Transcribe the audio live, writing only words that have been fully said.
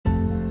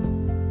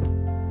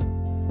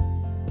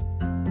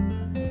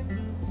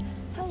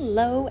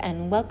Hello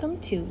and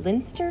welcome to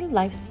Linster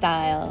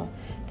Lifestyle.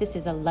 This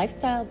is a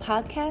lifestyle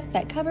podcast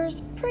that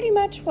covers pretty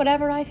much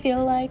whatever I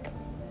feel like.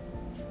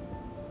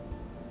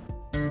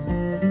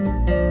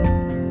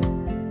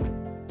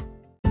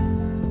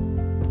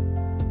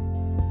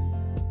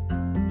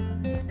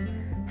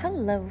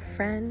 Hello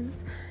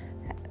friends.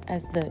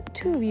 As the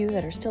two of you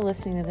that are still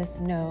listening to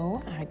this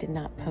know, I did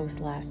not post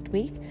last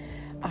week.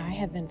 I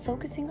have been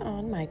focusing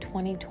on my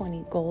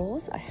 2020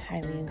 goals. I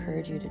highly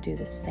encourage you to do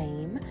the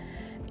same.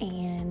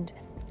 And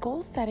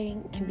goal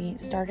setting can be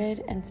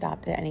started and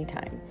stopped at any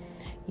time.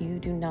 You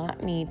do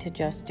not need to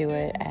just do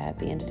it at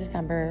the end of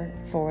December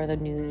for the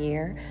new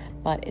year,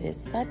 but it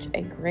is such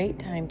a great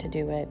time to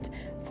do it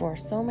for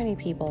so many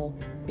people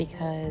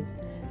because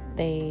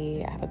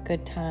they have a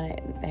good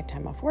time, they have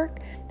time off work,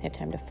 they have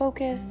time to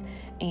focus,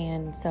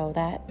 and so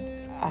that,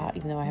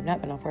 even though I have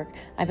not been off work,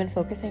 I've been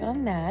focusing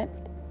on that.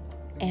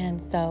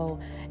 And so,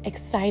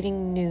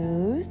 exciting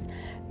news,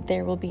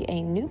 there will be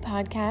a new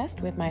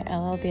podcast with my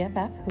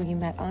LLBFF, who you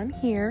met on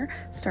here,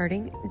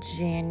 starting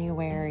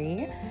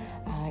January.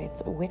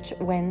 It's Witch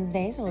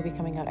Wednesdays, so it'll be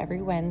coming out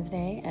every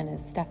Wednesday, and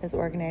as Steph is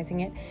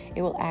organizing it,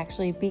 it will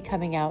actually be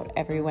coming out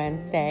every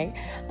Wednesday,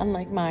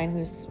 unlike mine,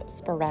 who's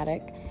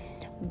sporadic.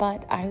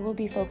 But I will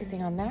be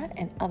focusing on that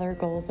and other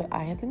goals that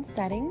I have been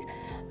setting.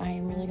 I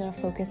am really going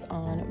to focus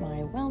on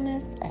my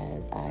wellness,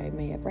 as I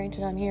may have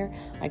ranted on here.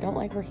 I don't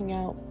like working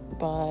out,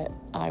 but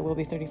I will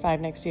be 35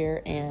 next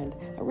year and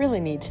I really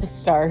need to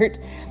start.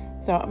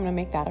 So I'm going to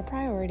make that a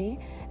priority.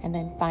 And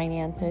then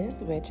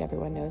finances, which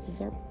everyone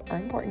knows are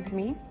important to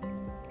me.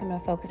 I'm going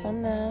to focus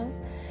on those.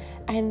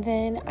 And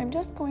then I'm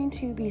just going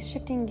to be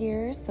shifting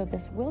gears, so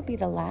this will be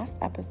the last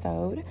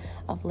episode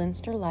of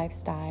Linster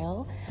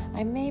Lifestyle.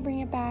 I may bring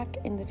it back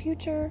in the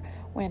future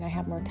when I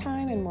have more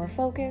time and more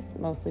focus,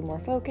 mostly more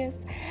focus,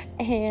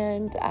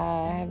 and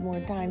I have more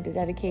time to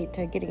dedicate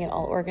to getting it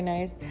all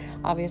organized.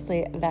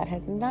 Obviously, that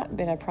has not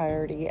been a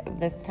priority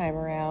this time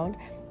around,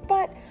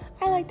 but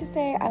I like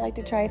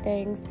to try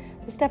things.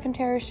 The Steph and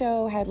Tara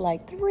show had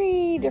like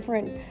 3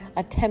 different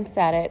attempts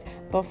at it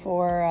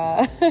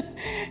before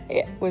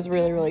it was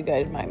really, really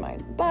good in my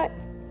mind. But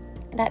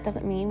that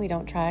doesn't mean we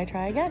don't try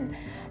again.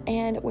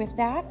 And with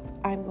that,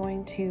 I'm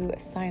going to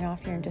sign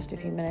off here in just a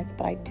few minutes,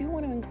 but I do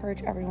want to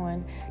encourage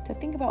everyone to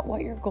think about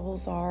what your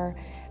goals are.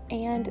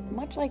 And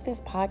much like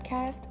this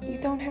podcast, you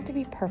don't have to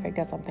be perfect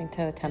at something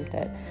to attempt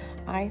it.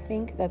 I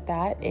think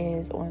that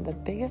is one of the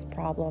biggest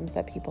problems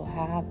that people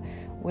have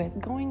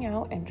with going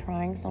out and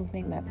trying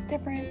something that's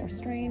different or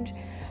strange,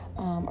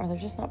 or they're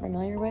just not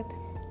familiar with,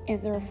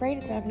 is they're afraid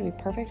it's not going to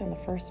be perfect on the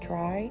first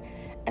try.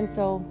 And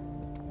so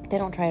they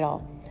don't try at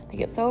all. They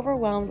get so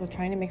overwhelmed with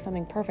trying to make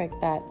something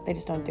perfect that they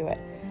just don't do it.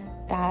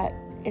 That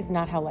is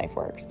not how life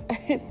works.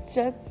 It's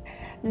just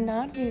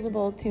not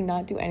feasible to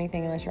not do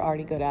anything unless you're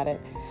already good at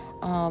it.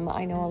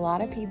 I know a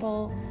lot of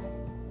people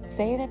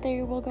say that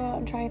they will go out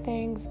and try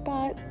things,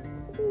 but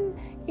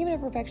even a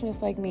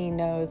perfectionist like me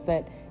knows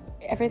that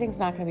everything's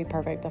not going to be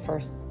perfect the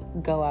first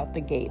go out the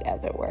gate,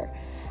 as it were.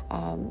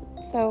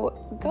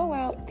 So go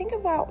out, think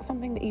about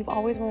something that you've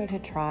always wanted to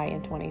try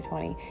in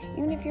 2020.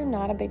 Even if you're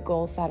not a big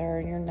goal setter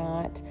and you're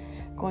not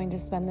going to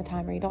spend the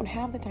time, or you don't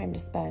have the time to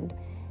spend,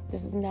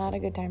 this is not a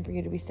good time for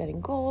you to be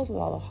setting goals with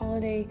all the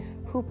holiday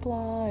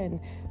hoopla and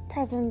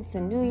presents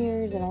and New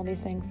Year's and all these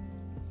things.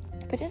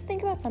 But just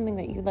think about something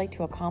that you'd like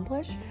to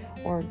accomplish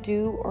or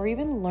do or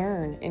even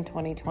learn in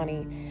 2020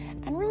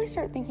 and really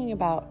start thinking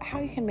about how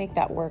you can make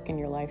that work in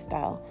your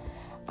lifestyle.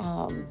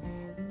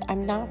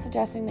 I'm not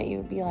suggesting that you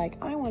would be like,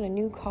 I want a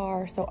new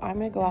car, so I'm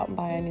going to go out and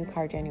buy a new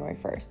car January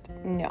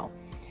 1st. No.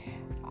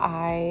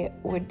 I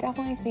would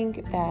definitely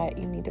think that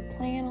you need to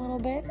plan a little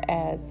bit.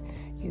 As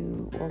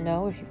you will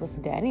know if you've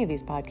listened to any of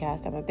these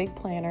podcasts, I'm a big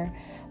planner,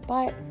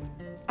 but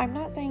I'm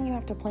not saying you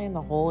have to plan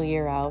the whole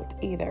year out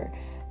either.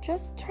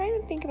 Just try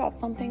to think about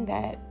something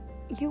that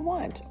you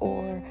want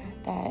or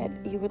that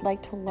you would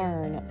like to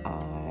learn.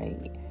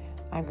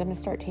 I'm going to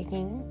start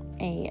taking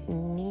a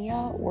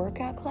NIA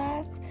workout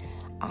class.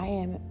 I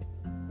am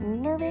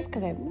nervous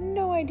because I have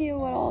no idea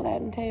what all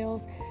that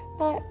entails,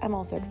 but I'm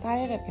also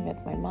excited. I've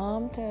convinced my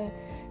mom to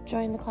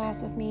join the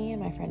class with me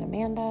and my friend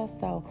Amanda,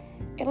 so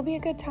it'll be a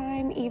good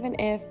time even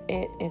if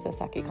it is a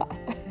sucky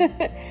class.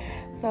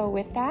 So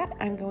with that,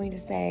 I'm going to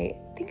say,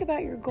 think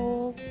about your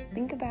goals,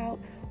 think about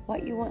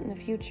what you want in the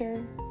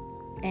future,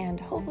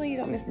 and hopefully you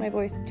don't miss my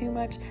voice too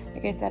much.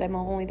 Like I said, I'm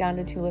only down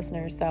to 2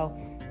 listeners, so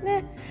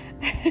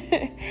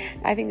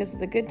I think this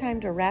is a good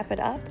time to wrap it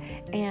up.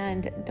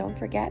 And don't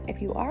forget,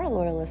 if you are a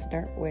loyal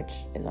listener, which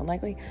is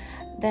unlikely,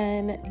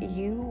 then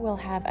you will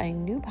have a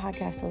new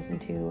podcast to listen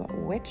to,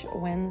 Witch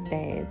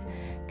Wednesdays,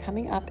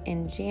 coming up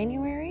in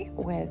January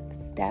with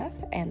Steph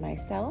and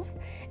myself.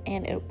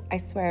 And I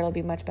swear it'll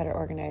be much better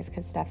organized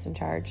because Steph's in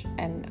charge,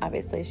 and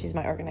obviously she's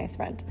my organized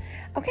friend.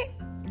 Okay,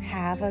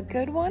 have a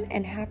good one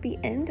and happy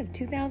end of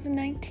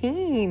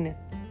 2019.